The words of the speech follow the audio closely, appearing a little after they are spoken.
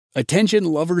Attention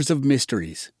lovers of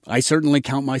mysteries. I certainly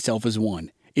count myself as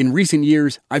one. In recent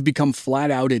years, I've become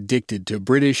flat out addicted to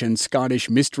British and Scottish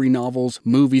mystery novels,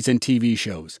 movies, and TV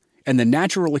shows. And the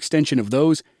natural extension of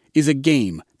those is a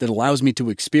game that allows me to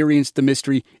experience the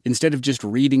mystery instead of just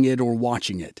reading it or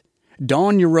watching it.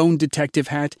 Don your own detective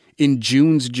hat in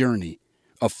June's Journey,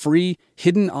 a free,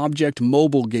 hidden object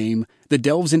mobile game that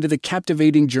delves into the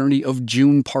captivating journey of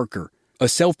June Parker, a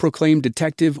self-proclaimed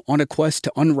detective on a quest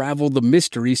to unravel the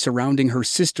mystery surrounding her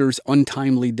sister's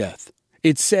untimely death.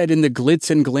 It's set in the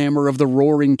glitz and glamour of the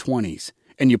Roaring '20s,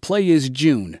 and you play as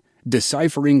June,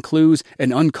 deciphering clues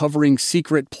and uncovering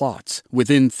secret plots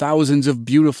within thousands of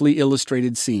beautifully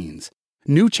illustrated scenes.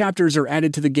 New chapters are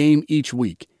added to the game each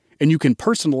week, and you can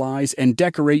personalize and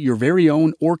decorate your very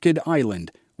own Orchid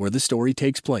Island, where the story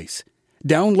takes place.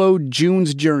 Download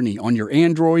June's Journey on your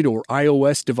Android or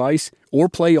iOS device, or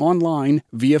play online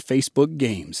via Facebook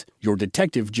Games. Your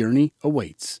detective journey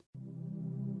awaits.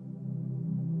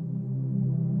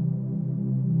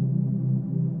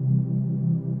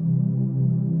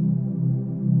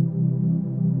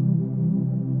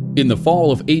 In the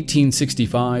fall of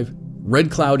 1865,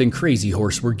 Red Cloud and Crazy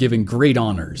Horse were given great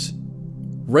honors.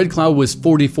 Red Cloud was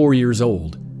 44 years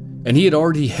old, and he had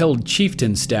already held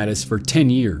chieftain status for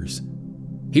 10 years.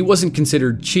 He wasn't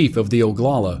considered chief of the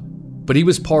Oglala, but he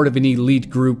was part of an elite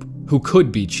group who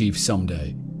could be chief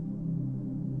someday.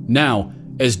 Now,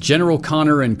 as General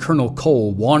Connor and Colonel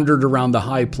Cole wandered around the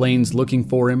high plains looking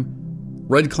for him,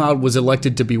 Red Cloud was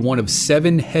elected to be one of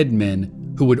 7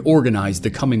 headmen who would organize the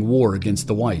coming war against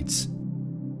the Whites.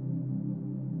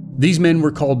 These men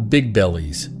were called Big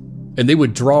Bellies, and they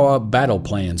would draw up battle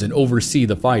plans and oversee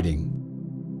the fighting.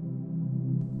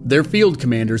 Their field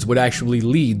commanders would actually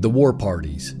lead the war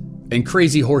parties, and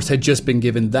Crazy Horse had just been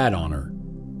given that honor.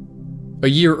 A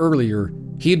year earlier,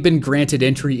 he had been granted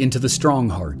entry into the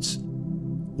Stronghearts,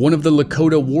 one of the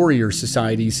Lakota warrior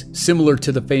societies similar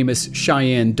to the famous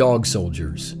Cheyenne Dog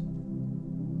Soldiers.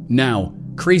 Now,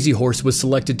 Crazy Horse was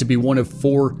selected to be one of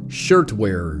 4 shirt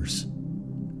wearers.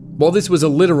 While this was a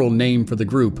literal name for the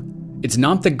group, it's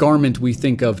not the garment we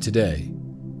think of today.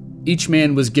 Each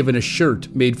man was given a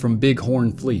shirt made from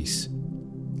bighorn fleece.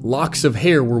 Locks of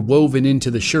hair were woven into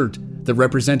the shirt that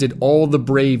represented all the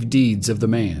brave deeds of the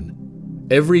man.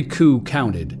 Every coup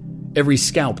counted, every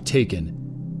scalp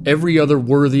taken, every other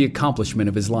worthy accomplishment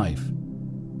of his life.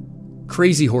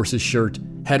 Crazy Horse's shirt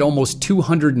had almost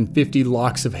 250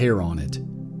 locks of hair on it,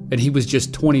 and he was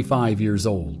just 25 years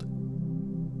old.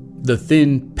 The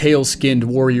thin, pale-skinned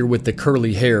warrior with the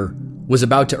curly hair was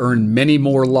about to earn many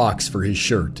more locks for his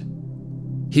shirt.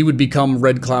 He would become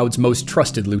Red Cloud's most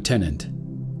trusted lieutenant.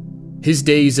 His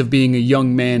days of being a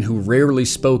young man who rarely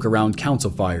spoke around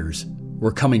council fires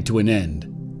were coming to an end.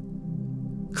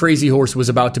 Crazy Horse was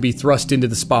about to be thrust into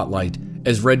the spotlight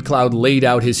as Red Cloud laid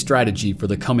out his strategy for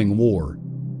the coming war.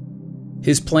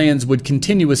 His plans would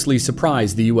continuously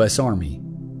surprise the U.S. Army,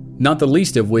 not the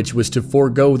least of which was to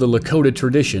forego the Lakota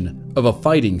tradition of a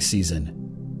fighting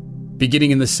season.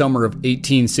 Beginning in the summer of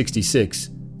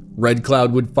 1866, Red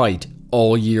Cloud would fight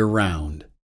all year round.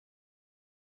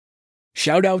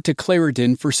 Shout out to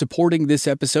Claritin for supporting this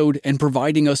episode and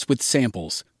providing us with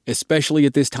samples, especially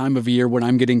at this time of year when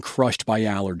I'm getting crushed by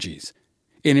allergies.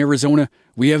 In Arizona,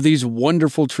 we have these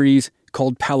wonderful trees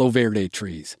called Palo Verde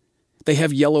trees. They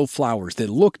have yellow flowers that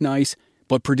look nice,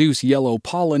 but produce yellow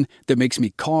pollen that makes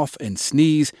me cough and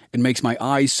sneeze and makes my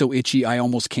eyes so itchy I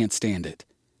almost can't stand it.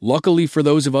 Luckily for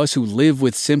those of us who live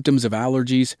with symptoms of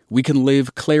allergies, we can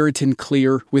live Claritin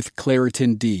Clear with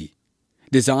Claritin D.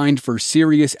 Designed for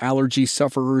serious allergy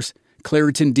sufferers,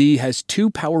 Claritin D has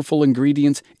 2 powerful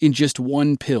ingredients in just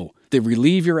 1 pill that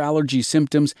relieve your allergy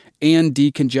symptoms and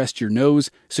decongest your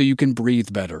nose so you can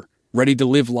breathe better. Ready to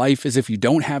live life as if you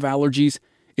don't have allergies?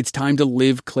 It's time to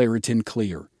live Claritin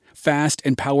Clear. Fast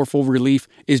and powerful relief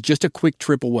is just a quick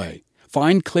trip away.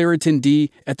 Find Claritin D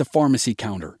at the pharmacy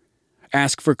counter.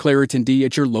 Ask for Claritin D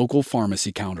at your local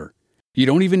pharmacy counter. You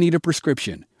don't even need a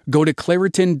prescription. Go to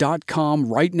Claritin.com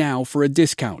right now for a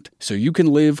discount so you can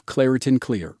live Claritin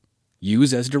Clear.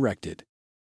 Use as directed.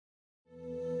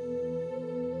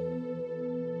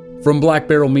 From Black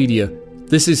Barrel Media,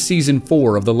 this is Season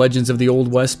 4 of the Legends of the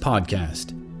Old West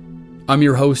podcast. I'm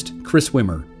your host, Chris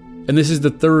Wimmer, and this is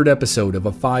the 3rd episode of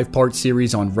a 5-part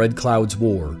series on Red Cloud's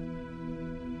War.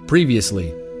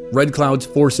 Previously, Red Cloud's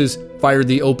forces fired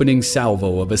the opening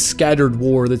salvo of a scattered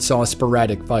war that saw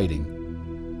sporadic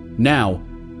fighting. Now,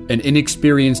 an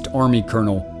inexperienced army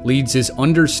colonel leads his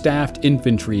understaffed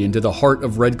infantry into the heart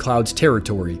of Red Cloud's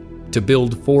territory to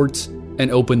build forts and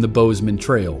open the Bozeman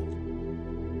Trail.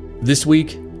 This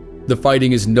week, the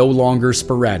fighting is no longer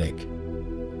sporadic.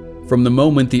 From the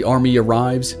moment the army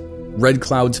arrives, Red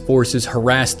Cloud's forces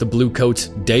harass the Bluecoats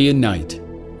day and night,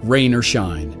 rain or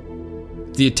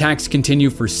shine. The attacks continue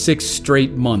for 6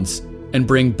 straight months and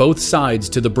bring both sides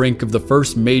to the brink of the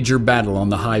first major battle on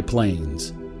the High Plains.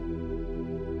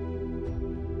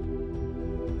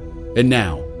 And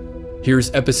now, here's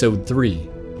Episode 3,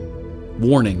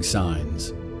 Warning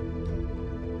Signs.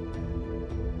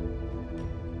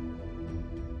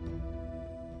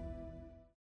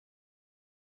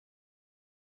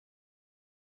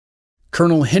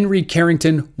 Colonel Henry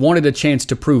Carrington wanted a chance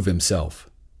to prove himself,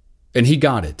 and he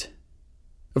got it.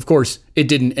 Of course, it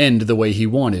didn't end the way he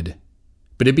wanted,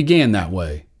 but it began that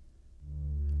way.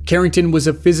 Carrington was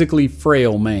a physically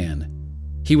frail man.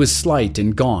 He was slight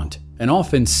and gaunt, and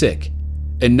often sick,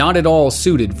 and not at all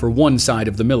suited for one side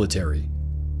of the military.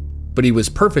 But he was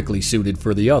perfectly suited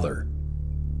for the other.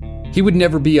 He would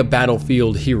never be a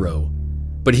battlefield hero,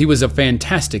 but he was a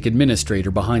fantastic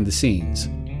administrator behind the scenes.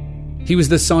 He was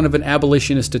the son of an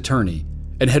abolitionist attorney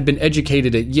and had been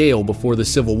educated at Yale before the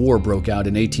Civil War broke out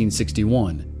in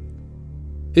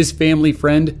 1861. His family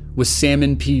friend was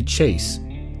Salmon P. Chase,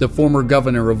 the former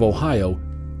governor of Ohio,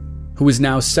 who is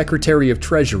now Secretary of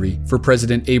Treasury for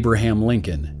President Abraham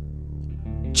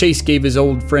Lincoln. Chase gave his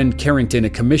old friend Carrington a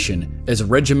commission as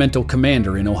regimental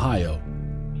commander in Ohio.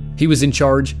 He was in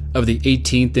charge of the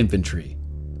 18th Infantry.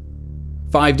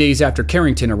 5 days after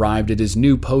Carrington arrived at his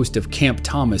new post of Camp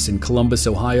Thomas in Columbus,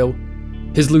 Ohio,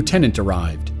 his lieutenant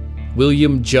arrived,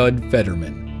 William Judd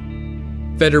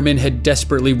Fetterman. Fetterman had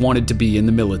desperately wanted to be in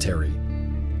the military.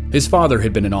 His father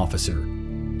had been an officer,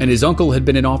 and his uncle had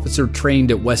been an officer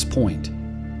trained at West Point.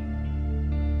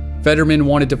 Fetterman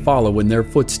wanted to follow in their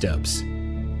footsteps.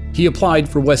 He applied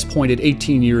for West Point at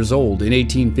 18 years old in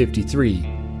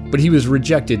 1853, but he was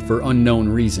rejected for unknown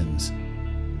reasons.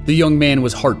 The young man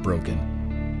was heartbroken.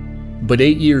 But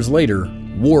 8 years later,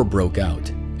 war broke out,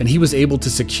 and he was able to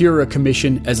secure a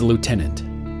commission as a lieutenant.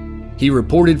 He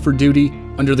reported for duty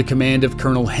under the command of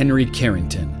Colonel Henry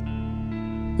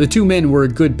Carrington. The two men were a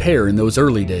good pair in those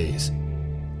early days.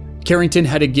 Carrington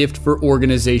had a gift for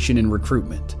organization and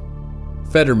recruitment.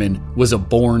 Fetterman was a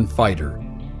born fighter.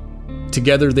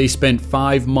 Together they spent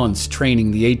 5 months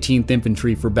training the 18th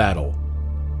Infantry for battle.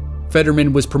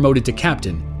 Fetterman was promoted to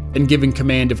captain and given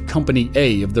command of Company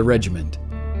A of the regiment.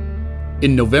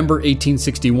 In November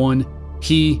 1861,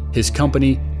 he, his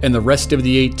company, and the rest of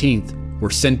the 18th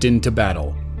were sent into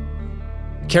battle.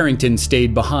 Carrington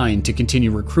stayed behind to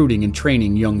continue recruiting and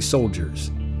training young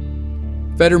soldiers.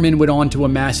 Fetterman went on to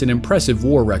amass an impressive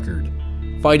war record,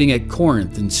 fighting at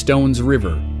Corinth and Stones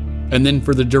River, and then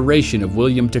for the duration of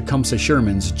William Tecumseh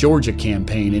Sherman's Georgia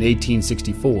campaign in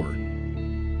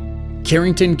 1864.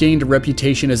 Carrington gained a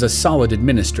reputation as a solid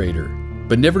administrator,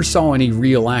 but never saw any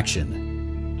real action.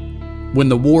 When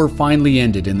the war finally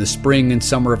ended in the spring and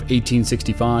summer of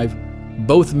 1865,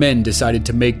 both men decided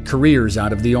to make careers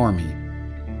out of the Army.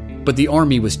 But the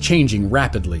Army was changing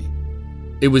rapidly.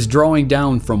 It was drawing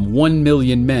down from 1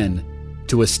 million men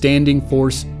to a standing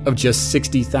force of just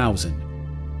 60,000.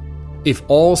 If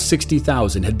all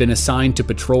 60,000 had been assigned to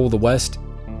patrol the West,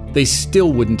 they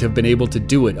still wouldn't have been able to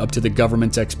do it up to the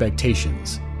government's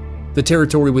expectations. The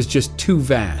territory was just too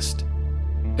vast.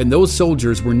 And those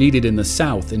soldiers were needed in the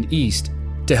South and East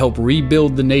to help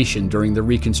rebuild the nation during the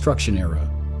Reconstruction era.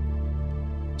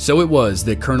 So it was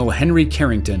that Colonel Henry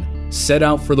Carrington set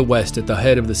out for the West at the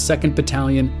head of the 2nd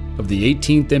Battalion of the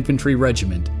 18th Infantry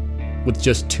Regiment with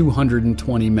just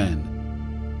 220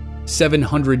 men,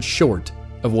 700 short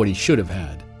of what he should have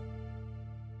had.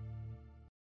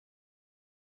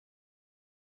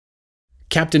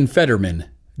 Captain Fetterman,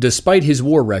 despite his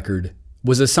war record,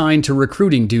 was assigned to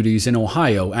recruiting duties in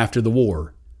Ohio after the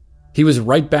war. He was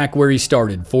right back where he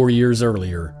started 4 years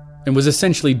earlier, and was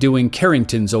essentially doing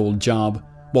Carrington's old job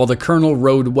while the colonel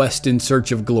rode west in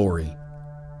search of glory.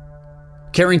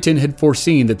 Carrington had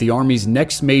foreseen that the Army's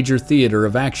next major theater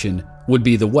of action would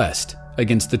be the West,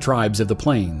 against the tribes of the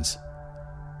Plains.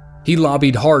 He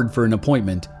lobbied hard for an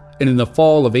appointment, and in the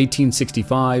fall of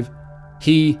 1865,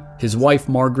 he, his wife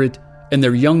Margaret, and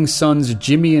their young sons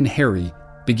Jimmy and Harry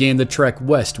began the trek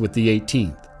west with the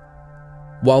 18th.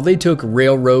 While they took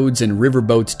railroads and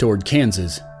riverboats toward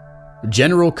Kansas,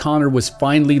 General Connor was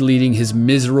finally leading his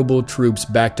miserable troops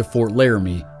back to Fort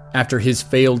Laramie after his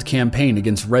failed campaign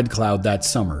against Red Cloud that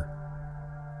summer.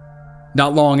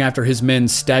 Not long after his men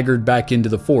staggered back into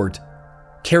the fort,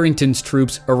 Carrington's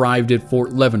troops arrived at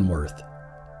Fort Leavenworth.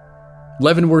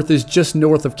 Leavenworth is just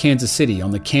north of Kansas City on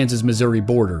the Kansas-Missouri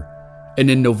border, and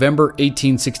in November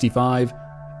 1865,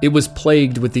 it was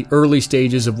plagued with the early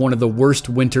stages of one of the worst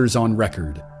winters on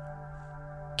record.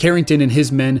 Carrington and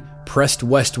his men pressed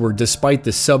westward despite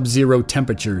the sub-zero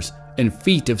temperatures and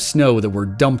feet of snow that were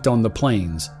dumped on the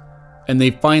plains, and they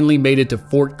finally made it to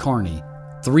Fort Kearny,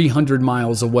 300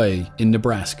 miles away in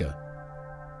Nebraska.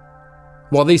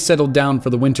 While they settled down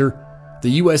for the winter, the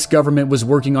U.S. government was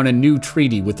working on a new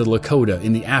treaty with the Lakota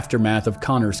in the aftermath of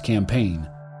Connor's campaign.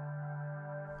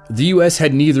 The U.S.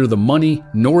 had neither the money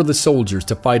nor the soldiers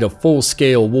to fight a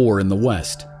full-scale war in the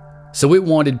West, so it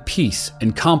wanted peace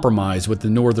and compromise with the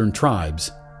northern tribes,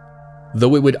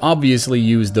 though it would obviously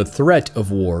use the threat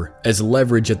of war as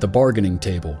leverage at the bargaining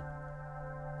table.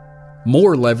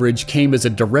 More leverage came as a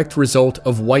direct result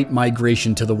of white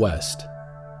migration to the West.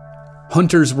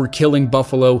 Hunters were killing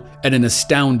buffalo at an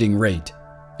astounding rate,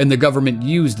 and the government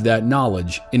used that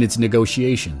knowledge in its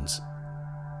negotiations.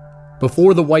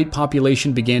 Before the white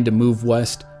population began to move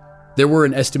west, there were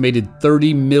an estimated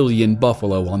 30 million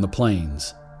buffalo on the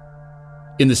plains.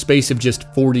 In the space of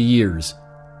just 40 years,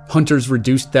 hunters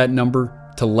reduced that number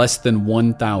to less than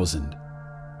 1,000.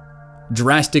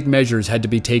 Drastic measures had to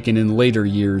be taken in later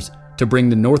years to bring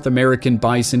the North American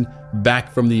bison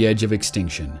back from the edge of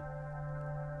extinction.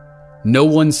 No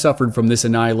one suffered from this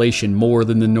annihilation more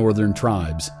than the northern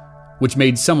tribes, which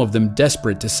made some of them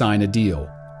desperate to sign a deal.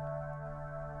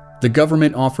 The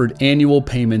government offered annual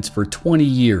payments for 20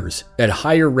 years at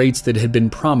higher rates that had been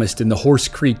promised in the Horse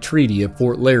Creek Treaty of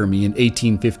Fort Laramie in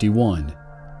 1851.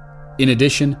 In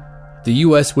addition, the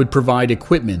U.S. would provide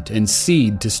equipment and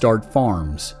seed to start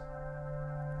farms.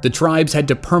 The tribes had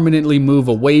to permanently move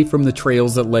away from the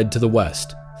trails that led to the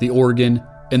west, the Oregon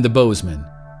and the Bozeman,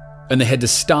 and they had to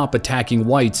stop attacking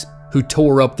whites who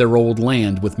tore up their old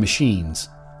land with machines.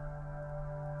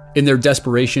 In their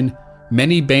desperation,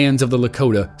 many bands of the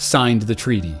Lakota signed the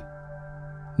treaty.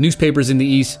 Newspapers in the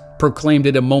East proclaimed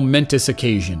it a momentous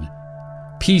occasion.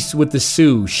 "Peace with the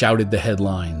Sioux," shouted the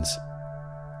headlines.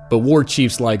 But war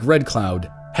chiefs like Red Cloud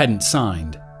hadn't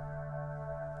signed.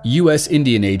 U.S.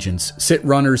 Indian agents sent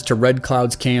runners to Red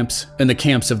Cloud's camps and the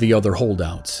camps of the other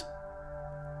holdouts.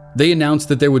 They announced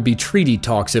that there would be treaty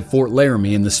talks at Fort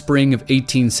Laramie in the spring of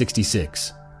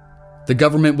 1866. The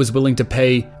government was willing to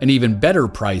pay an even better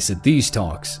price at these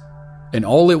talks, and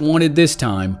all it wanted this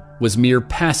time was mere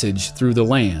passage through the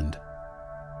land.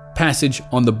 Passage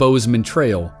on the Bozeman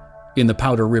Trail in the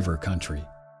Powder River country.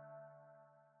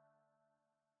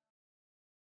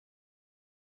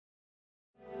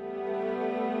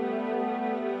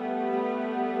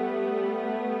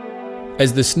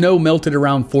 As the snow melted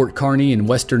around Fort Kearny in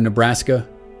western Nebraska,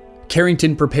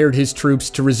 Carrington prepared his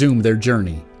troops to resume their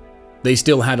journey. They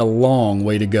still had a long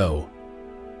way to go.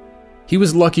 He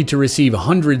was lucky to receive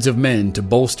hundreds of men to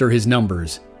bolster his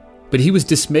numbers, but he was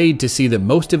dismayed to see that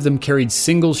most of them carried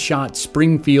single-shot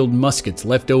Springfield muskets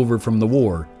left over from the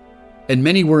war, and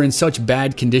many were in such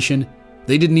bad condition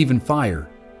they didn't even fire.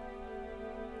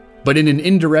 But in an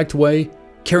indirect way,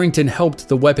 Carrington helped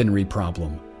the weaponry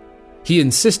problem. He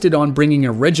insisted on bringing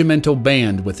a regimental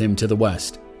band with him to the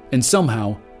west, and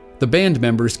somehow, the band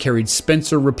members carried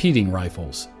Spencer repeating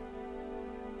rifles.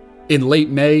 In late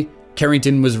May,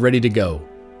 Carrington was ready to go.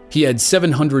 He had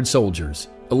 700 soldiers,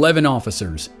 11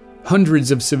 officers, hundreds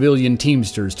of civilian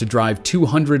teamsters to drive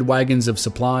 200 wagons of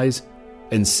supplies,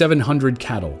 and 700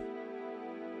 cattle.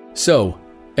 So,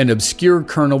 an obscure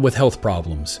colonel with health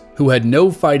problems, who had no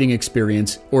fighting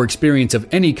experience or experience of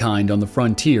any kind on the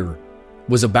frontier,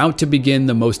 was about to begin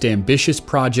the most ambitious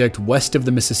project west of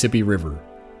the Mississippi River.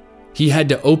 He had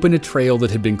to open a trail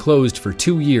that had been closed for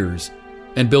 2 years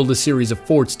and build a series of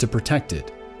forts to protect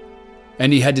it.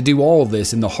 And he had to do all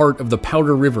this in the heart of the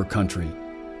Powder River country,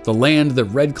 the land that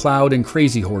Red Cloud and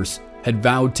Crazy Horse had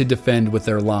vowed to defend with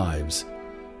their lives.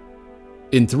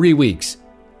 In 3 weeks,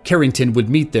 Carrington would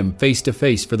meet them face to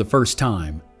face for the first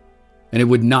time, and it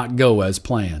would not go as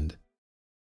planned.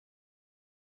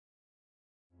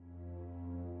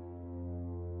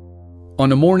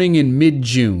 On a morning in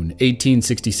mid-June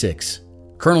 1866,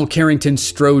 Colonel Carrington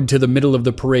strode to the middle of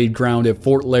the parade ground at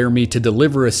Fort Laramie to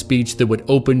deliver a speech that would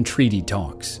open treaty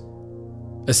talks.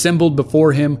 Assembled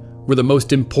before him were the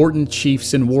most important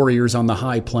chiefs and warriors on the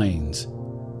high plains.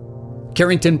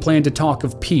 Carrington planned to talk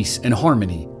of peace and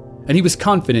harmony, and he was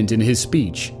confident in his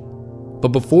speech. But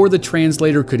before the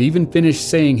translator could even finish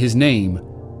saying his name,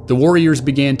 the warriors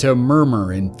began to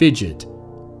murmur and fidget.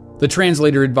 The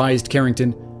translator advised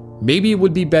Carrington maybe it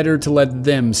would be better to let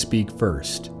them speak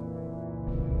first.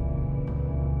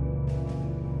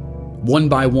 One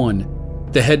by one,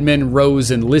 the headmen rose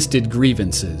and listed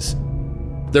grievances.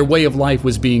 Their way of life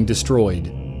was being destroyed.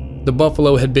 The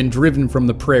buffalo had been driven from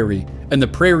the prairie, and the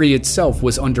prairie itself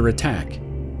was under attack.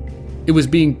 It was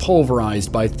being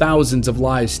pulverized by thousands of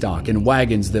livestock and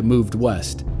wagons that moved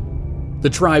west. The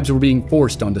tribes were being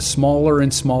forced onto smaller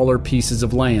and smaller pieces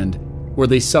of land where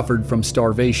they suffered from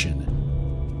starvation.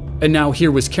 And now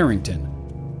here was Carrington,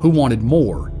 who wanted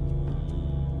more.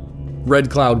 Red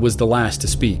Cloud was the last to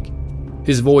speak.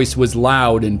 His voice was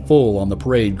loud and full on the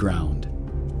parade ground.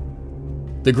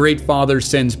 "The Great Father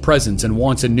sends presents and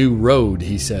wants a new road,"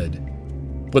 he said.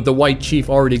 "But the White Chief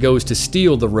already goes to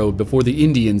steal the road before the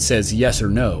Indian says yes or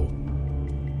no.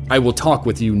 I will talk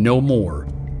with you no more.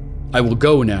 I will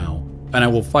go now, and I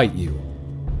will fight you.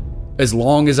 As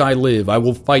long as I live, I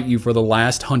will fight you for the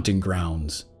last hunting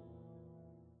grounds."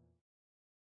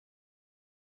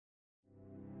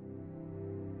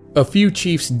 A few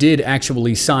chiefs did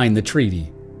actually sign the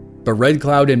treaty, but Red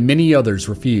Cloud and many others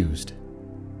refused.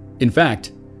 In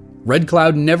fact, Red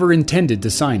Cloud never intended to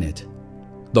sign it.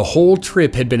 The whole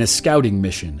trip had been a scouting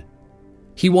mission.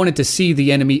 He wanted to see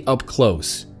the enemy up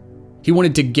close. He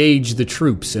wanted to gauge the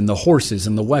troops and the horses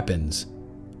and the weapons.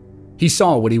 He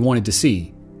saw what he wanted to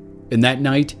see, and that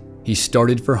night he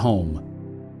started for home.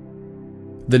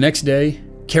 The next day,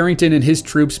 Carrington and his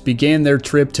troops began their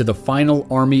trip to the final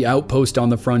army outpost on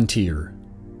the frontier.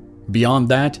 Beyond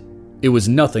that, it was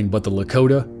nothing but the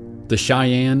Lakota, the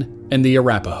Cheyenne, and the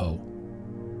Arapaho.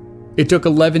 It took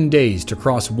 11 days to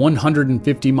cross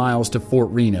 150 miles to Fort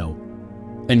Reno,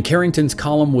 and Carrington's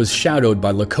column was shadowed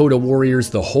by Lakota warriors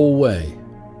the whole way.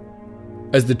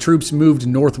 As the troops moved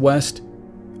northwest,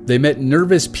 they met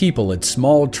nervous people at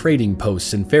small trading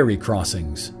posts and ferry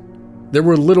crossings. There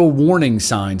were little warning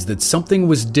signs that something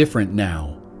was different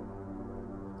now.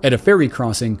 At a ferry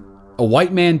crossing, a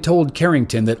white man told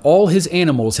Carrington that all his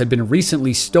animals had been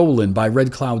recently stolen by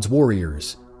Red Cloud's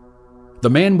warriors. The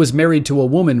man was married to a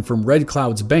woman from Red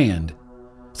Cloud's band,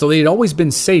 so they had always been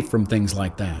safe from things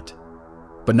like that.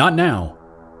 But not now.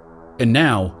 And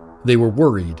now, they were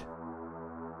worried.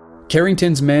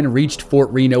 Carrington's men reached Fort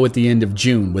Reno at the end of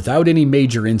June without any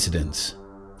major incidents,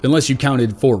 unless you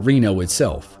counted Fort Reno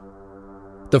itself.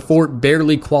 The fort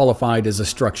barely qualified as a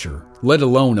structure, let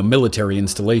alone a military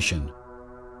installation.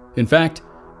 In fact,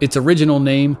 its original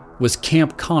name was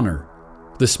Camp Connor,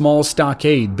 the small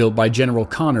stockade built by General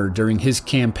Connor during his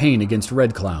campaign against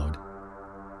Red Cloud.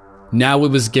 Now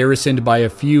it was garrisoned by a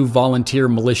few volunteer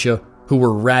militia who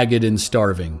were ragged and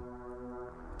starving.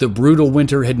 The brutal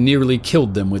winter had nearly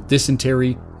killed them with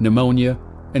dysentery, pneumonia,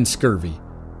 and scurvy.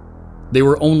 They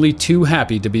were only too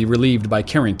happy to be relieved by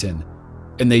Carrington,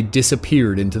 and they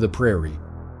disappeared into the prairie.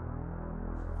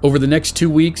 Over the next 2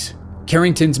 weeks,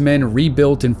 Carrington's men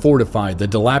rebuilt and fortified the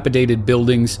dilapidated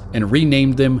buildings and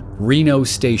renamed them Reno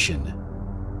Station.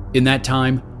 In that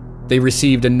time, they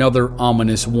received another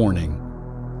ominous warning.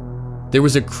 There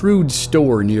was a crude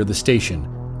store near the station,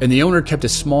 and the owner kept a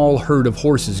small herd of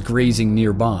horses grazing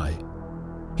nearby.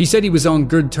 He said he was on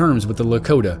good terms with the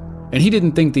Lakota, and he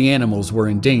didn't think the animals were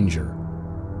in danger.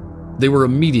 They were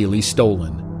immediately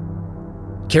stolen.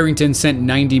 Carrington sent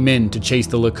 90 men to chase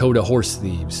the Lakota horse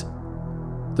thieves.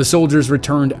 The soldiers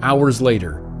returned hours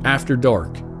later, after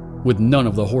dark, with none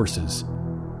of the horses.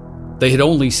 They had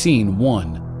only seen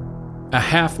one, a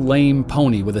half-lame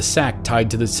pony with a sack tied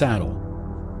to the saddle.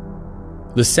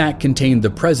 The sack contained the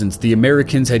presents the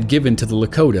Americans had given to the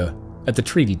Lakota at the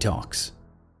treaty talks.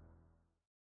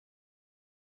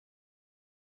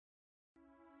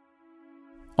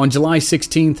 On July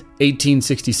 16,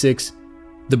 1866,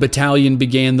 the battalion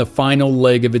began the final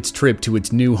leg of its trip to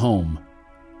its new home.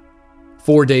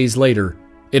 4 days later,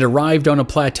 it arrived on a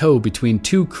plateau between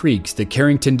two creeks that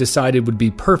Carrington decided would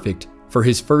be perfect for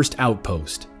his first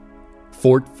outpost,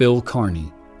 Fort Phil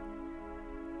Kearny.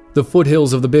 The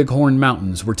foothills of the Bighorn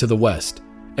Mountains were to the west,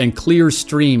 and clear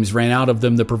streams ran out of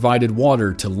them that provided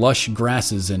water to lush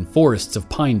grasses and forests of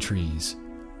pine trees.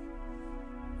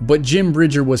 But Jim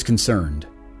Bridger was concerned.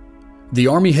 The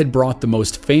Army had brought the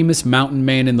most famous mountain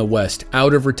man in the West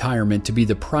out of retirement to be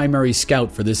the primary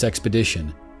scout for this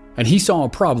expedition, and he saw a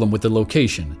problem with the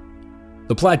location.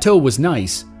 The plateau was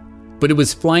nice, but it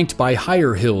was flanked by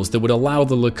higher hills that would allow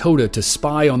the Lakota to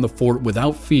spy on the fort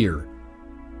without fear.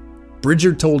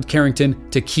 Bridger told Carrington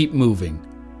to keep moving,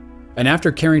 and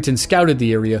after Carrington scouted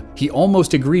the area, he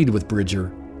almost agreed with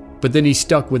Bridger, but then he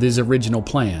stuck with his original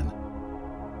plan.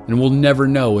 And we'll never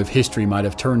know if history might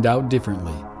have turned out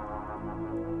differently.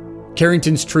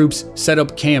 Carrington's troops set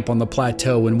up camp on the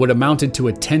plateau in what amounted to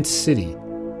a tent city,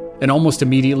 and almost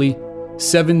immediately,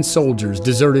 7 soldiers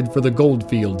deserted for the gold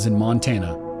fields in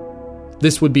Montana.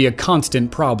 This would be a constant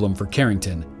problem for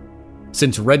Carrington,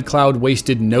 since Red Cloud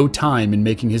wasted no time in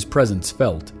making his presence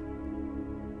felt.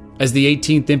 As the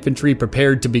 18th Infantry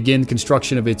prepared to begin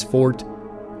construction of its fort,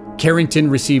 Carrington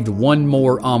received one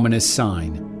more ominous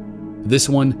sign, this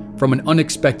one from an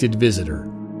unexpected visitor.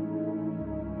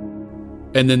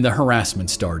 and then the harassment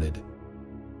started.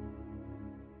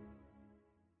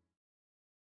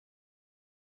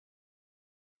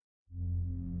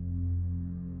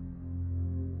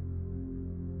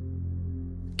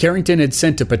 Carrington had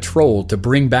sent a patrol to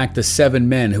bring back the 7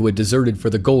 men who had deserted for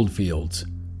the goldfields,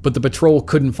 but the patrol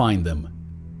couldn't find them.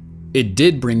 It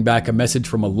did bring back a message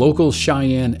from a local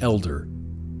Cheyenne elder.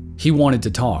 He wanted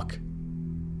to talk.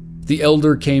 The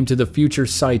elder came to the future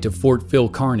site of Fort Phil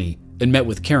Kearny and met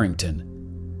with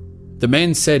Carrington. The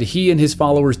man said he and his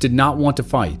followers did not want to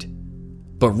fight,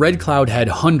 but Red Cloud had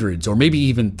hundreds or maybe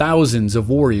even thousands of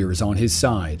warriors on his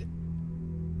side.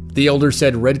 The elder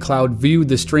said Red Cloud viewed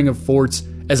the string of forts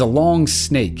as a long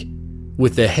snake,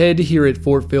 with the head here at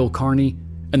Fort Phil Kearny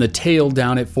and the tail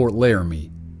down at Fort Laramie.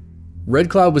 Red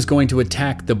Cloud was going to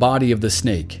attack the body of the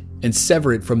snake and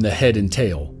sever it from the head and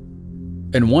tail.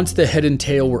 And once the head and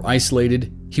tail were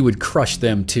isolated, he would crush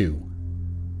them too.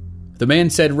 The man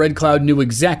said Red Cloud knew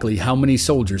exactly how many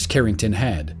soldiers Carrington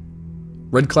had.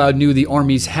 Red Cloud knew the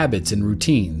army's habits and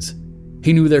routines.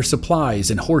 He knew their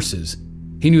supplies and horses.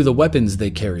 He knew the weapons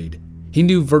they carried. He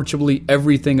knew virtually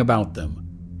everything about them.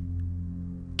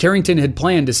 Carrington had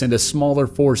planned to send a smaller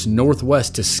force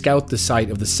northwest to scout the site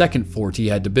of the second fort he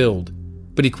had to build,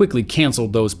 but he quickly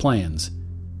canceled those plans.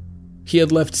 He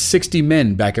had left 60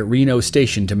 men back at Reno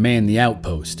Station to man the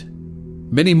outpost.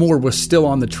 Many more were still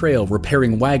on the trail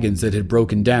repairing wagons that had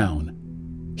broken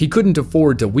down. He couldn't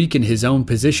afford to weaken his own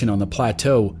position on the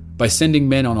plateau by sending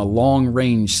men on a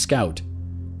long-range scout,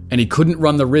 and he couldn't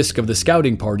run the risk of the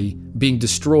scouting party being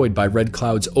destroyed by Red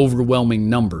Cloud's overwhelming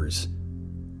numbers.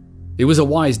 It was a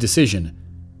wise decision,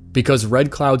 because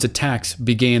Red Cloud's attacks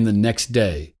began the next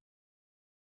day.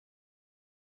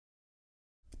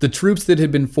 The troops that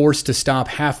had been forced to stop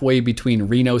halfway between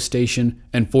Reno Station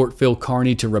and Fort Phil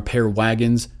Kearny to repair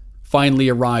wagons finally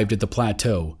arrived at the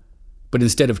plateau, but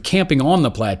instead of camping on the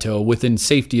plateau within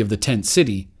safety of the tent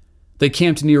city, they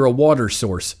camped near a water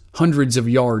source hundreds of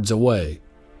yards away.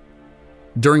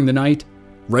 During the night,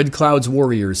 Red Cloud's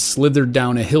warriors slithered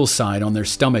down a hillside on their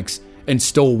stomachs and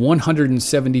stole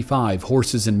 175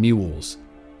 horses and mules.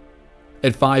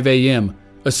 At 5 a.m.,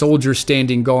 a soldier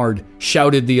standing guard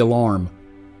shouted the alarm,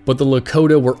 but the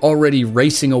Lakota were already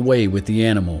racing away with the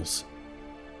animals.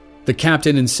 The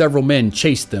captain and several men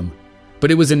chased them, but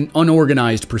it was an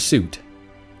unorganized pursuit.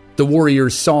 The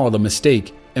warriors saw the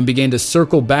mistake and began to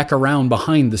circle back around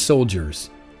behind the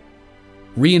soldiers.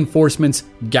 Reinforcements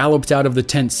galloped out of the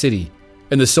tent city,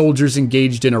 and the soldiers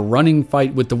engaged in a running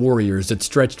fight with the warriors that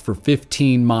stretched for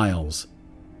 15 miles.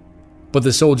 But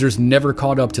the soldiers never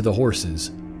caught up to the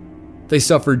horses. They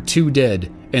suffered 2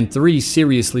 dead and 3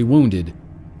 seriously wounded,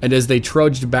 and as they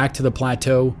trudged back to the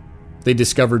plateau, they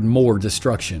discovered more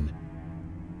destruction.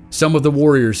 Some of the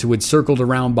warriors who had circled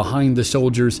around behind the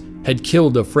soldiers had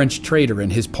killed a French trader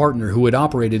and his partner who had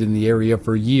operated in the area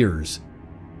for years.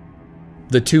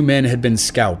 The 2 men had been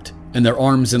scalped, and their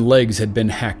arms and legs had been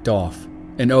hacked off,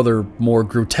 and other, more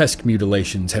grotesque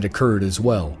mutilations had occurred as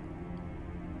well.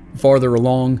 Farther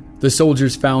along, the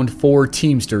soldiers found 4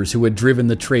 teamsters who had driven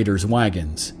the trader's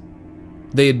wagons.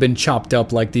 They had been chopped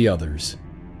up like the others.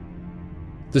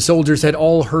 The soldiers had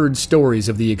all heard stories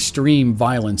of the extreme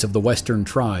violence of the Western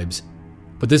tribes,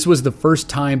 but this was the first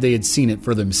time they had seen it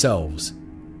for themselves.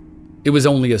 It was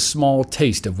only a small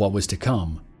taste of what was to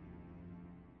come.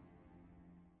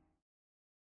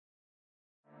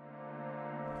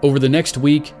 Over the next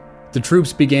week, the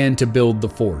troops began to build the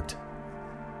fort.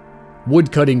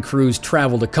 Woodcutting crews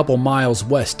traveled a couple miles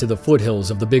west to the foothills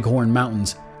of the Bighorn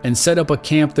Mountains and set up a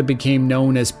camp that became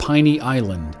known as Piney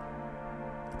Island.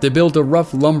 They built a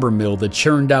rough lumber mill that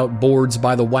churned out boards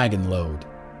by the wagon load.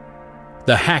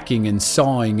 The hacking and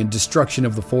sawing and destruction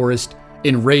of the forest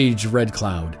enraged Red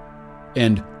Cloud,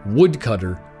 and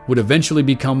woodcutter would eventually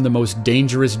become the most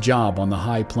dangerous job on the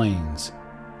high plains.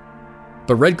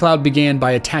 But Red Cloud began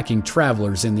by attacking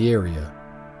travelers in the area.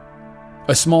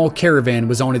 A small caravan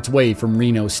was on its way from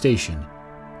Reno Station.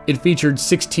 It featured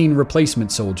 16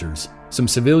 replacement soldiers, some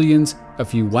civilians, a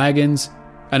few wagons,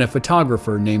 and a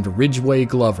photographer named Ridgway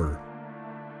Glover.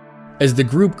 As the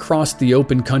group crossed the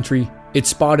open country, it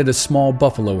spotted a small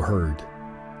buffalo herd.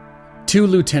 2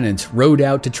 lieutenants rode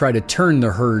out to try to turn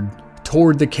the herd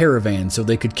toward the caravan so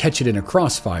they could catch it in a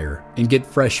crossfire and get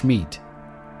fresh meat.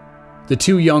 The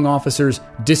 2 young officers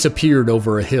disappeared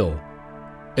over a hill,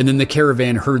 and then the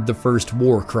caravan heard the first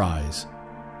war cries.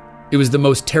 It was the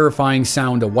most terrifying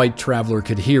sound a white traveler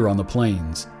could hear on the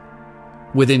plains.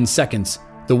 Within seconds,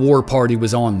 the war party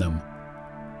was on them.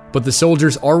 But the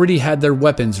soldiers already had their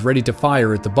weapons ready to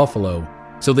fire at the buffalo,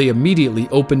 so they immediately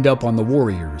opened up on the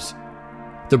warriors.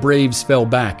 The braves fell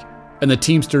back, and the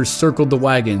teamsters circled the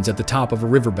wagons at the top of a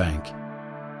riverbank.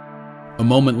 A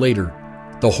moment later,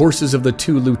 the horses of the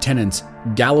two lieutenants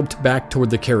galloped back toward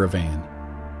the caravan.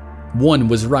 One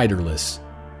was riderless.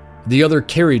 The other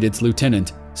carried its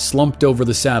lieutenant, slumped over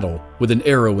the saddle with an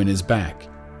arrow in his back.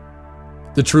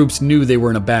 The troops knew they were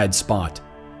in a bad spot.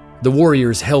 The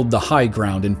warriors held the high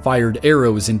ground and fired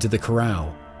arrows into the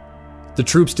corral. The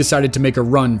troops decided to make a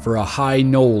run for a high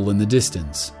knoll in the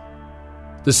distance.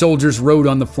 The soldiers rode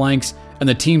on the flanks and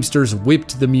the teamsters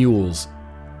whipped the mules.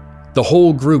 The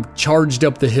whole group charged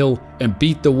up the hill and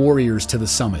beat the warriors to the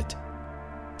summit.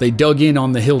 They dug in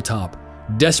on the hilltop,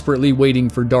 desperately waiting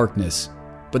for darkness,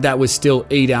 but that was still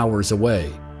 8 hours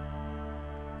away.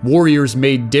 Warriors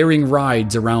made daring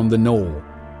rides around the knoll.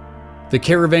 The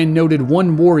caravan noted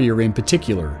one warrior in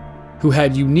particular, who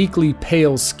had uniquely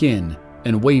pale skin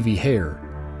and wavy hair.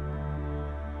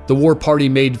 The war party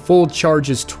made full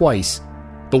charges twice,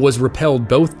 but was repelled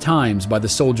both times by the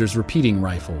soldiers' repeating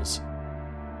rifles.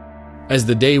 As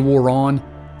the day wore on,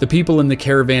 the people in the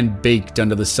caravan baked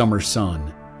under the summer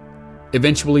sun.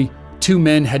 Eventually, 2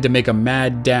 men had to make a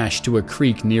mad dash to a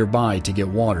creek nearby to get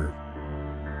water.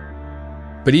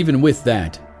 But even with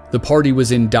that, the party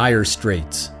was in dire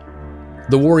straits.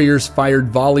 The warriors fired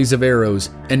volleys of arrows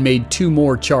and made 2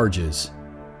 more charges.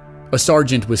 A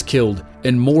sergeant was killed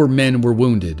and more men were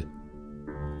wounded.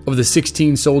 Of the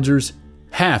 16 soldiers,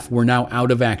 half were now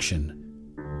out of action.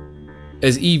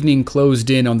 As evening closed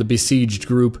in on the besieged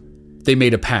group, they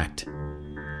made a pact.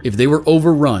 If they were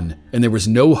overrun and there was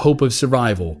no hope of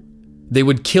survival, they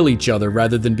would kill each other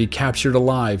rather than be captured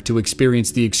alive to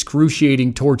experience the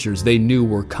excruciating tortures they knew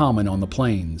were common on the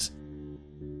plains.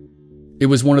 It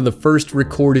was one of the first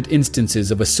recorded instances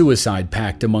of a suicide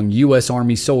pact among U.S.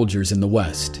 Army soldiers in the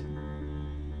West.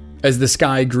 As the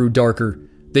sky grew darker,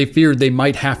 they feared they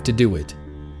might have to do it.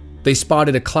 They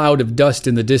spotted a cloud of dust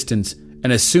in the distance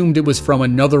and assumed it was from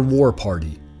another war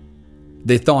party.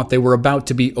 They thought they were about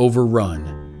to be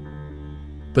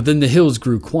overrun. But then the hills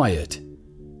grew quiet.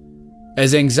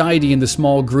 As anxiety in the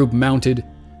small group mounted,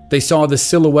 they saw the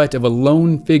silhouette of a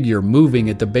lone figure moving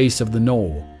at the base of the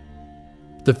knoll.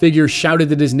 The figure shouted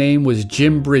that his name was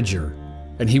Jim Bridger,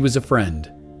 and he was a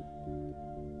friend.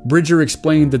 Bridger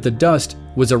explained that the dust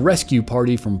was a rescue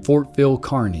party from Fort Phil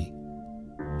Kearny.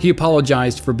 He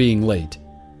apologized for being late,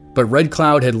 but Red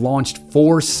Cloud had launched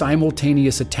 4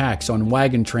 simultaneous attacks on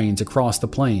wagon trains across the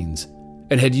plains,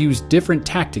 and had used different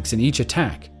tactics in each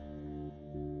attack.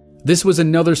 This was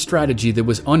another strategy that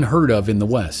was unheard of in the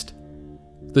West.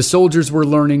 The soldiers were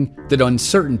learning that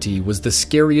uncertainty was the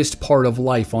scariest part of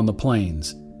life on the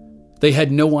plains. They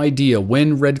had no idea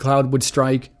when Red Cloud would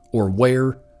strike, or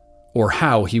where, or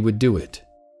how he would do it.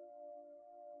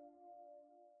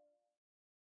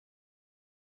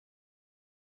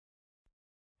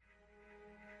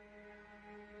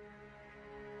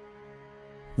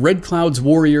 Red Cloud's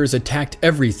warriors attacked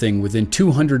everything within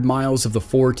 200 miles of the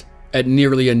fort at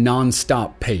nearly a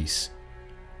non-stop pace.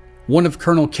 One of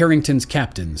Colonel Carrington's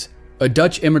captains, a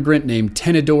Dutch immigrant named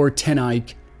Tenedor ten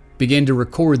Eyck, began to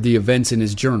record the events in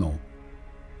his journal.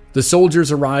 The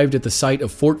soldiers arrived at the site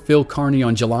of Fort Phil Kearny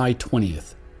on July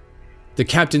 20th. The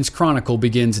captain's chronicle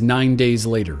begins 9 days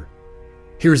later.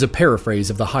 Here's a paraphrase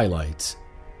of the highlights.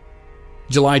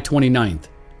 July 29th,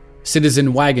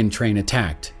 citizen wagon train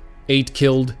attacked, 8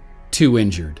 killed, 2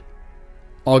 injured.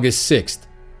 August 6th,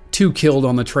 2 killed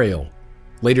on the trail.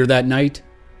 Later that night,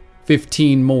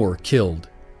 15 more killed.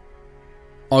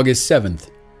 August 7th,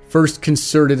 first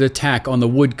concerted attack on the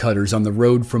woodcutters on the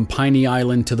road from Piney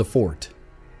Island to the fort.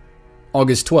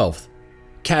 August 12th,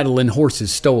 cattle and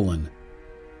horses stolen.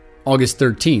 August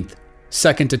 13th,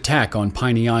 second attack on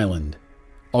Piney Island.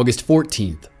 August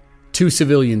 14th, 2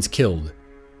 civilians killed.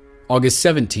 August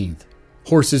 17th,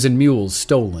 horses and mules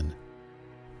stolen.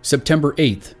 September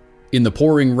 8th, in the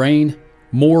pouring rain,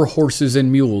 more horses and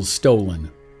mules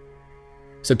stolen.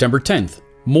 September 10th,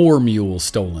 more mules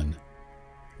stolen.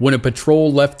 When a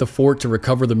patrol left the fort to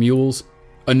recover the mules,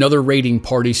 another raiding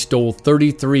party stole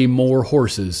 33 more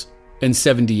horses and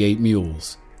 78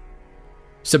 mules.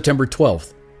 September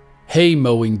 12th, hay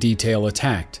mowing detail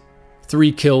attacked,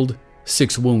 3 killed,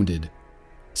 6 wounded.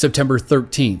 September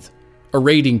 13th, a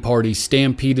raiding party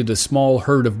stampeded a small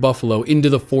herd of buffalo into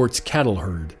the fort's cattle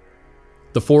herd.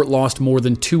 The fort lost more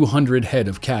than 200 head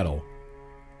of cattle.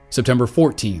 September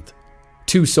 14th,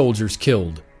 2 soldiers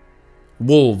killed.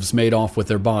 Wolves made off with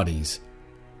their bodies.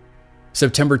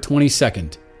 September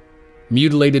 22nd,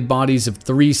 mutilated bodies of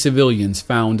 3 civilians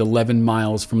found 11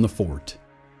 miles from the fort.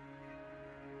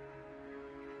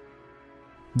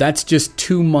 That's just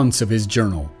 2 months of his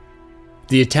journal.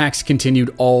 The attacks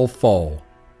continued all fall.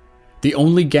 The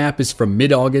only gap is from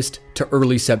mid-August to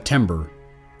early September,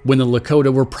 when the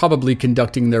Lakota were probably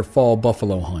conducting their fall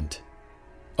buffalo hunt.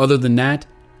 Other than that,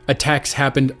 attacks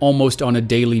happened almost on a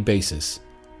daily basis.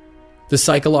 The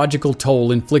psychological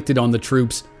toll inflicted on the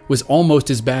troops was almost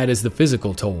as bad as the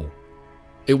physical toll.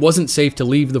 It wasn't safe to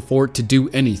leave the fort to do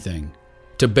anything,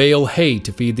 to bale hay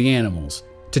to feed the animals,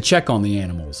 to check on the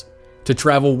animals, to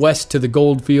travel west to the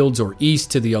gold fields or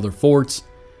east to the other forts,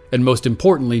 and most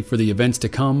importantly for the events to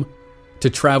come, to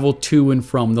travel to and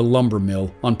from the lumber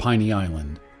mill on Piney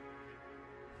Island.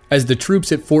 As the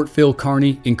troops at Fort Phil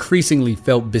Kearny increasingly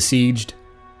felt besieged,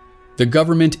 the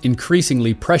government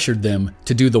increasingly pressured them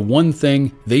to do the one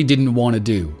thing they didn't want to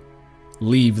do: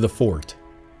 leave the fort.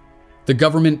 The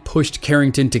government pushed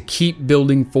Carrington to keep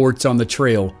building forts on the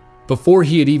trail before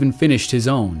he had even finished his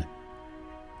own.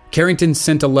 Carrington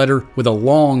sent a letter with a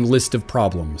long list of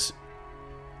problems.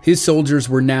 His soldiers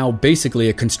were now basically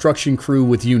a construction crew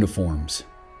with uniforms.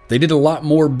 They did a lot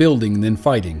more building than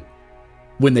fighting.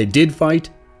 When they did fight,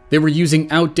 they were using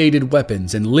outdated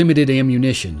weapons and limited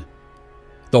ammunition.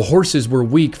 The horses were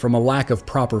weak from a lack of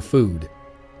proper food,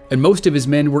 and most of his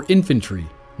men were infantry,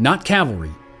 not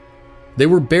cavalry. They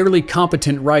were barely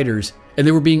competent riders, and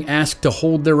they were being asked to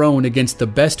hold their own against the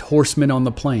best horsemen on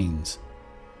the plains.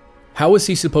 How was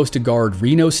he supposed to guard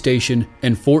Reno Station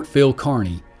and Fort Phil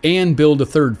Kearny, and build a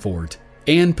third fort,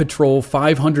 and patrol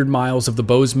 500 miles of the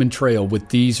Bozeman Trail with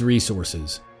these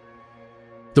resources?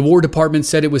 The War Department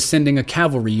said it was sending a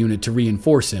cavalry unit to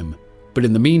reinforce him, but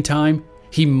in the meantime,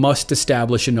 he must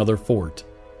establish another fort.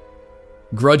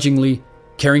 Grudgingly,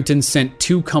 Carrington sent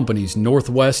 2 companies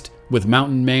northwest with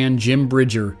mountain man Jim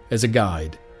Bridger as a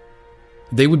guide.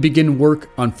 They would begin work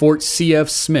on Fort C.F.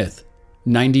 Smith,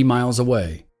 90 miles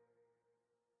away.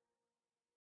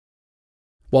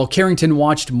 While Carrington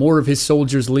watched more of his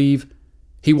soldiers leave,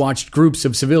 he watched groups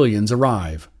of civilians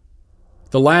arrive.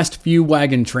 The last few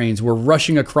wagon trains were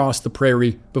rushing across the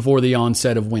prairie before the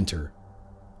onset of winter.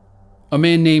 A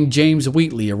man named James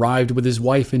Wheatley arrived with his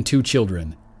wife and 2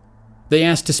 children. They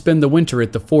asked to spend the winter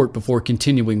at the fort before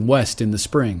continuing west in the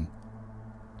spring.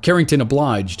 Carrington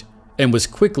obliged and was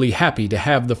quickly happy to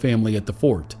have the family at the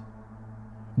fort.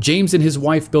 James and his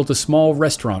wife built a small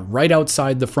restaurant right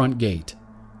outside the front gate.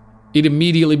 It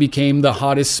immediately became the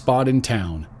hottest spot in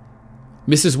town.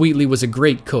 Mrs. Wheatley was a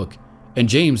great cook, and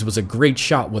James was a great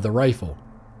shot with a rifle.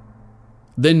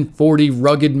 Then 40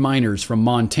 rugged miners from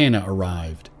Montana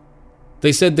arrived.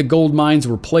 They said the gold mines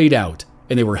were played out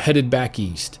and they were headed back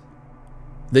east.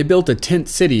 They built a tent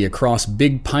city across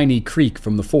Big Piney Creek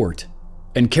from the fort,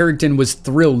 and Carrington was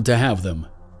thrilled to have them.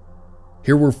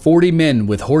 Here were 40 men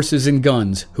with horses and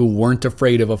guns who weren't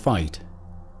afraid of a fight.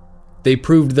 They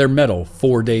proved their mettle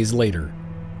 4 days later.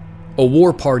 A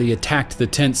war party attacked the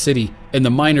tent city, and the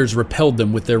miners repelled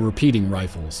them with their repeating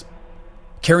rifles.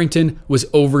 Carrington was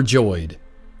overjoyed.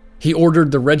 He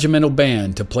ordered the regimental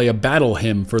band to play a battle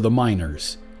hymn for the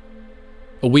miners.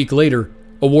 A week later,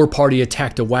 a war party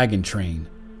attacked a wagon train.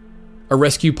 A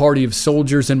rescue party of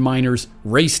soldiers and miners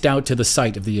raced out to the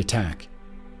site of the attack.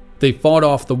 They fought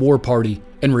off the war party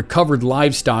and recovered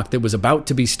livestock that was about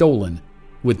to be stolen,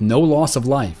 with no loss of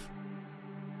life.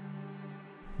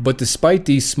 But despite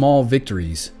these small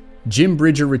victories, Jim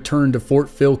Bridger returned to Fort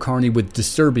Phil Kearny with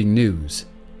disturbing news.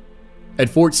 At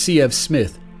Fort C.F.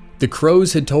 Smith, the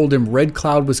Crows had told him Red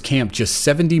Cloud was camped just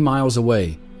 70 miles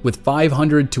away, with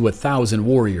 500 to 1,000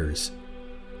 warriors.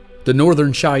 The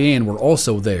Northern Cheyenne were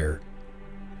also there.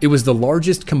 It was the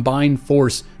largest combined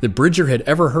force that Bridger had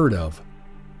ever heard of.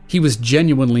 He was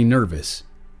genuinely nervous,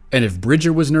 and if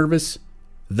Bridger was nervous,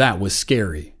 that was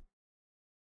scary.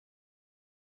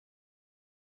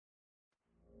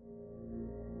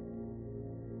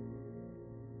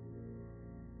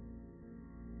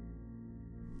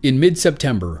 In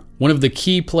mid-September, one of the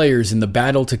key players in the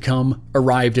battle to come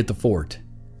arrived at the fort,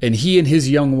 and he and his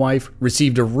young wife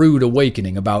received a rude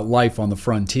awakening about life on the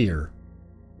frontier.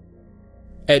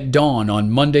 At dawn on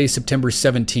Monday, September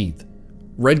 17th,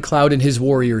 Red Cloud and his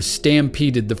warriors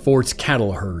stampeded the fort's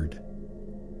cattle herd.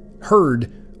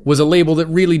 Herd was a label that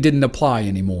really didn't apply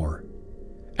anymore.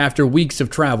 After weeks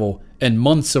of travel and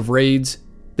months of raids,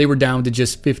 they were down to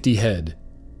just 50 head,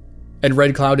 and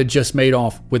Red Cloud had just made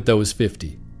off with those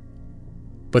 50.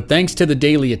 But thanks to the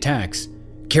daily attacks,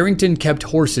 Carrington kept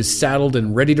horses saddled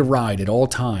and ready to ride at all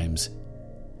times.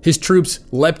 His troops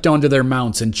leapt onto their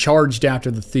mounts and charged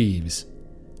after the thieves.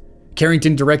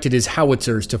 Carrington directed his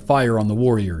howitzers to fire on the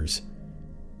warriors.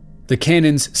 The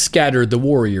cannons scattered the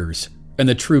warriors, and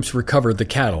the troops recovered the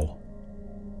cattle.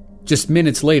 Just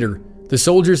minutes later, the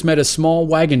soldiers met a small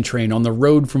wagon train on the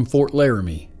road from Fort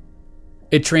Laramie.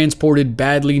 It transported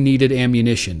badly needed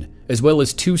ammunition, as well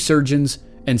as 2 surgeons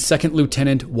and 2nd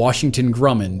Lieutenant Washington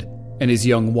Grummond and his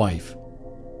young wife.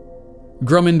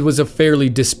 Grummond was a fairly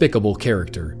despicable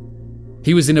character.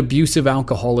 He was an abusive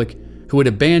alcoholic who had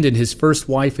abandoned his first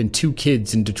wife and 2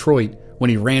 kids in Detroit when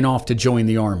he ran off to join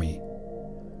the army.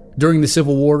 During the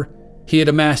Civil War, he had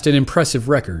amassed an impressive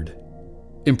record.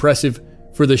 Impressive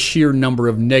for the sheer number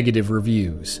of negative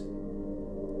reviews.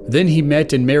 Then he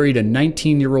met and married a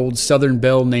 19-year-old Southern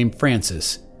belle named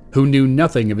Frances, who knew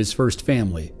nothing of his first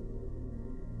family.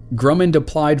 Grummond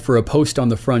applied for a post on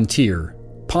the frontier,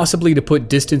 possibly to put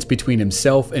distance between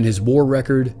himself and his war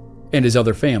record and his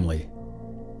other family.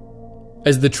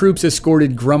 As the troops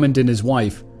escorted Grummond and his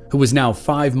wife, who was now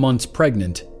 5 months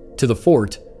pregnant, to the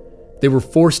fort, they were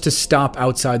forced to stop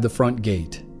outside the front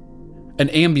gate. An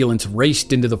ambulance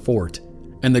raced into the fort,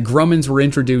 and the Grummonds were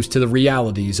introduced to the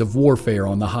realities of warfare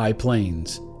on the high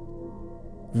plains.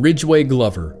 Ridgway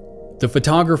Glover, the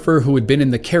photographer who had been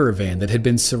in the caravan that had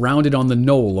been surrounded on the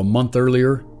knoll a month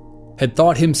earlier, had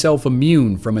thought himself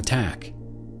immune from attack.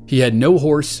 He had no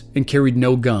horse and carried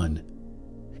no gun.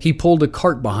 He pulled a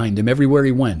cart behind him everywhere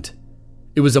he went.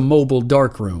 It was a mobile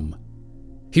darkroom.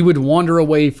 He would wander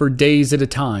away for days at a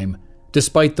time,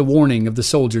 despite the warning of the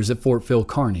soldiers at Fort Phil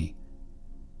Kearny.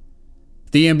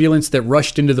 The ambulance that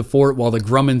rushed into the fort while the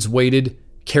Grummonds waited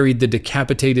carried the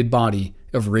decapitated body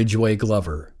of Ridgway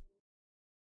Glover.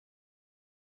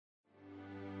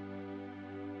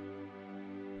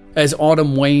 As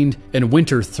autumn waned and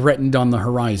winter threatened on the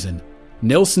horizon,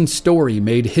 Nelson Story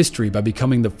made history by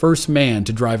becoming the first man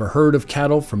to drive a herd of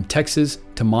cattle from Texas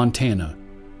to Montana.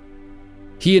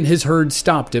 He and his herd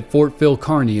stopped at Fort Phil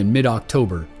Kearny in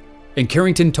mid-October, and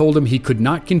Carrington told him he could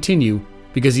not continue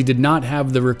because he did not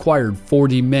have the required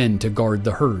 40 men to guard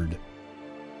the herd.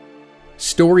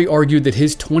 Story argued that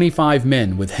his 25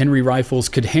 men with Henry rifles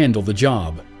could handle the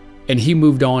job, and he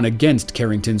moved on against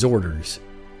Carrington's orders.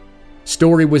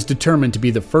 Story was determined to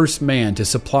be the first man to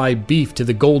supply beef to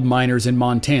the gold miners in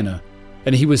Montana,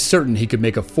 and he was certain he could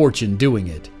make a fortune doing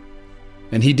it.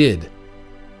 And he did.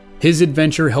 His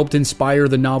adventure helped inspire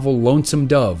the novel Lonesome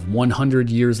Dove 100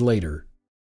 years later.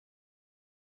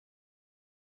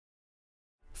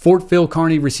 Fort Phil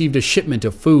Kearny received a shipment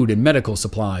of food and medical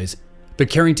supplies, but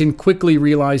Carrington quickly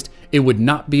realized it would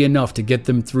not be enough to get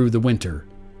them through the winter.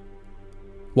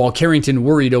 While Carrington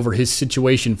worried over his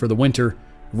situation for the winter,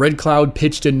 Red Cloud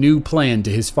pitched a new plan to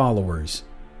his followers.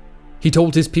 He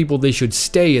told his people they should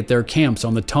stay at their camps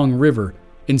on the Tongue River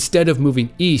instead of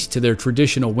moving east to their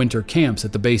traditional winter camps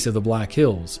at the base of the Black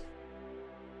Hills.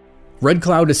 Red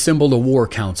Cloud assembled a war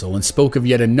council and spoke of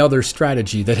yet another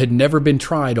strategy that had never been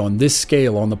tried on this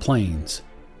scale on the plains: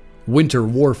 winter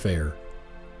warfare.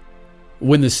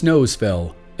 When the snows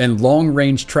fell and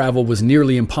long-range travel was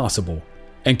nearly impossible,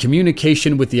 and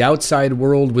communication with the outside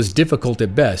world was difficult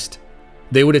at best,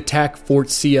 they would attack Fort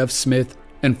C.F. Smith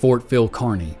and Fort Phil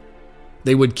Kearny.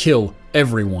 They would kill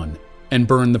everyone and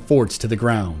burn the forts to the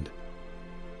ground.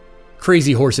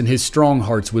 Crazy Horse and his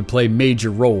Stronghearts would play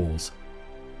major roles.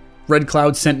 Red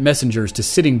Cloud sent messengers to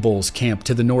Sitting Bull's camp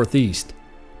to the northeast,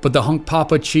 but the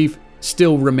Hunkpapa chief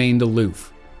still remained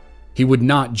aloof. He would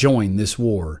not join this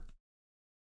war.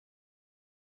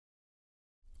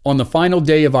 On the final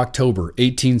day of October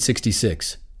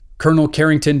 1866, Colonel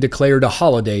Carrington declared a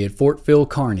holiday at Fort Phil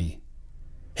Kearny.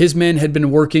 His men had been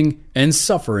working and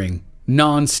suffering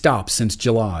non-stop since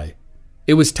July.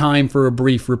 It was time for a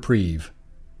brief reprieve.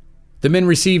 The men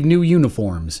received new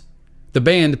uniforms. The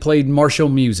band played martial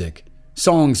music.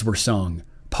 Songs were sung.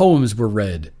 Poems were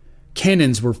read.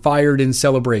 Cannons were fired in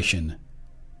celebration.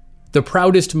 The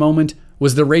proudest moment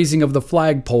was the raising of the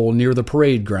flagpole near the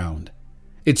parade ground.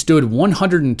 It stood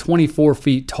 124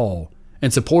 feet tall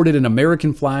and supported an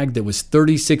American flag that was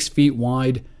 36 feet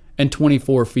wide and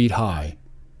 24 feet high.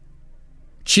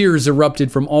 Cheers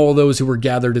erupted from all those who were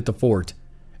gathered at the fort,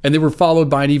 and they were followed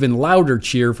by an even louder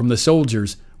cheer from the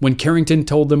soldiers when Carrington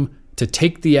told them to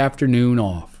take the afternoon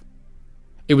off.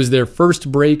 It was their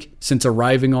first break since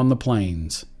arriving on the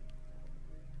plains,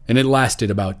 and it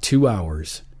lasted about 2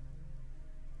 hours.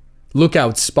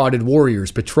 Lookouts spotted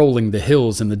warriors patrolling the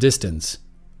hills in the distance.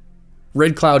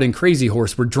 Red Cloud and Crazy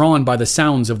Horse were drawn by the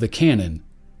sounds of the cannon.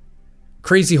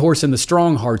 Crazy Horse and the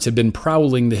Stronghearts had been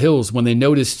prowling the hills when they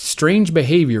noticed strange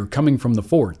behavior coming from the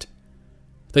fort.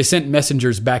 They sent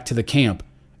messengers back to the camp,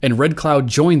 and Red Cloud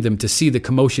joined them to see the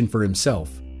commotion for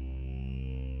himself.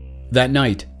 That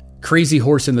night, Crazy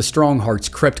Horse and the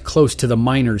Stronghearts crept close to the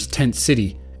miners' tent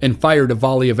city and fired a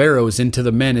volley of arrows into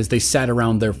the men as they sat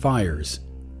around their fires.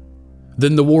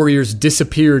 Then the warriors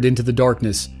disappeared into the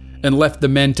darkness, and left the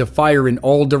men to fire in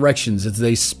all directions as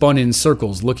they spun in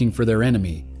circles looking for their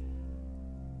enemy.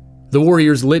 The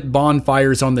warriors lit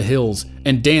bonfires on the hills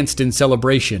and danced in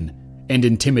celebration and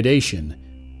intimidation.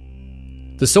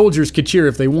 The soldiers could cheer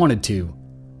if they wanted to,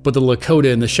 but the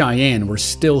Lakota and the Cheyenne were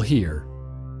still here.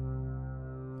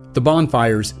 The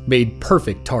bonfires made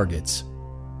perfect targets.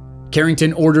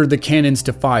 Carrington ordered the cannons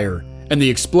to fire, and the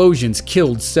explosions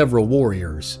killed several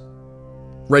warriors.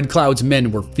 Red Cloud's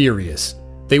men were furious.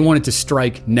 They wanted to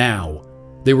strike now.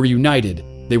 They were united.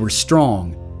 They were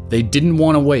strong. They didn't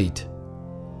want to wait.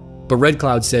 But Red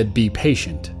Cloud said, "Be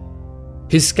patient."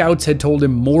 His scouts had told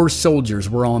him more soldiers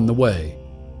were on the way.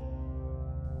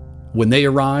 When they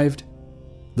arrived,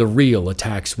 the real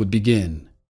attacks would begin.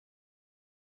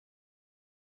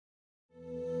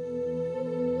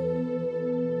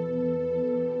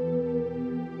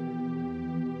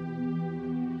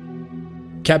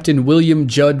 Captain William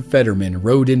Judd Fetterman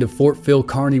rode into Fort Phil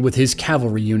Kearny with his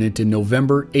cavalry unit in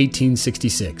November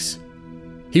 1866.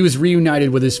 He was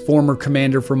reunited with his former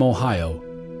commander from Ohio,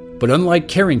 but unlike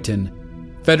Carrington,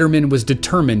 Fetterman was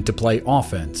determined to play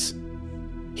offense.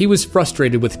 He was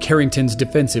frustrated with Carrington's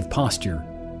defensive posture.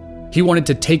 He wanted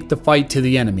to take the fight to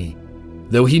the enemy,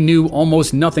 though he knew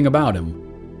almost nothing about him.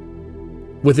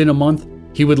 Within a month,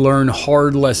 he would learn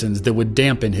hard lessons that would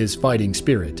dampen his fighting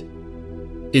spirit.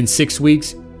 In 6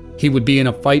 weeks, he would be in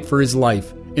a fight for his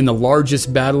life in the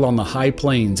largest battle on the High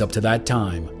Plains up to that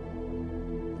time.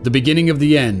 The beginning of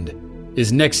the end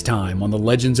is next time on the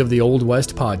Legends of the Old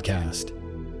West podcast.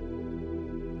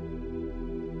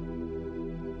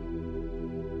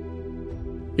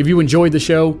 If you enjoyed the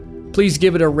show, please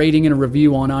give it a rating and a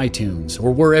review on iTunes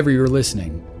or wherever you're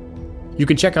listening. You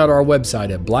can check out our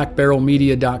website at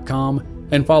blackbarrelmedia.com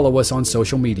and follow us on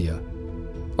social media.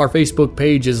 Our Facebook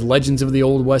page is Legends of the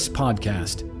Old West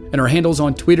Podcast, and our handles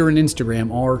on Twitter and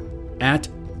Instagram are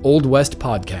 @Old West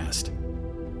Podcast.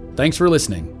 Thanks for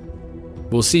listening.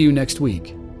 We'll see you next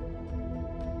week.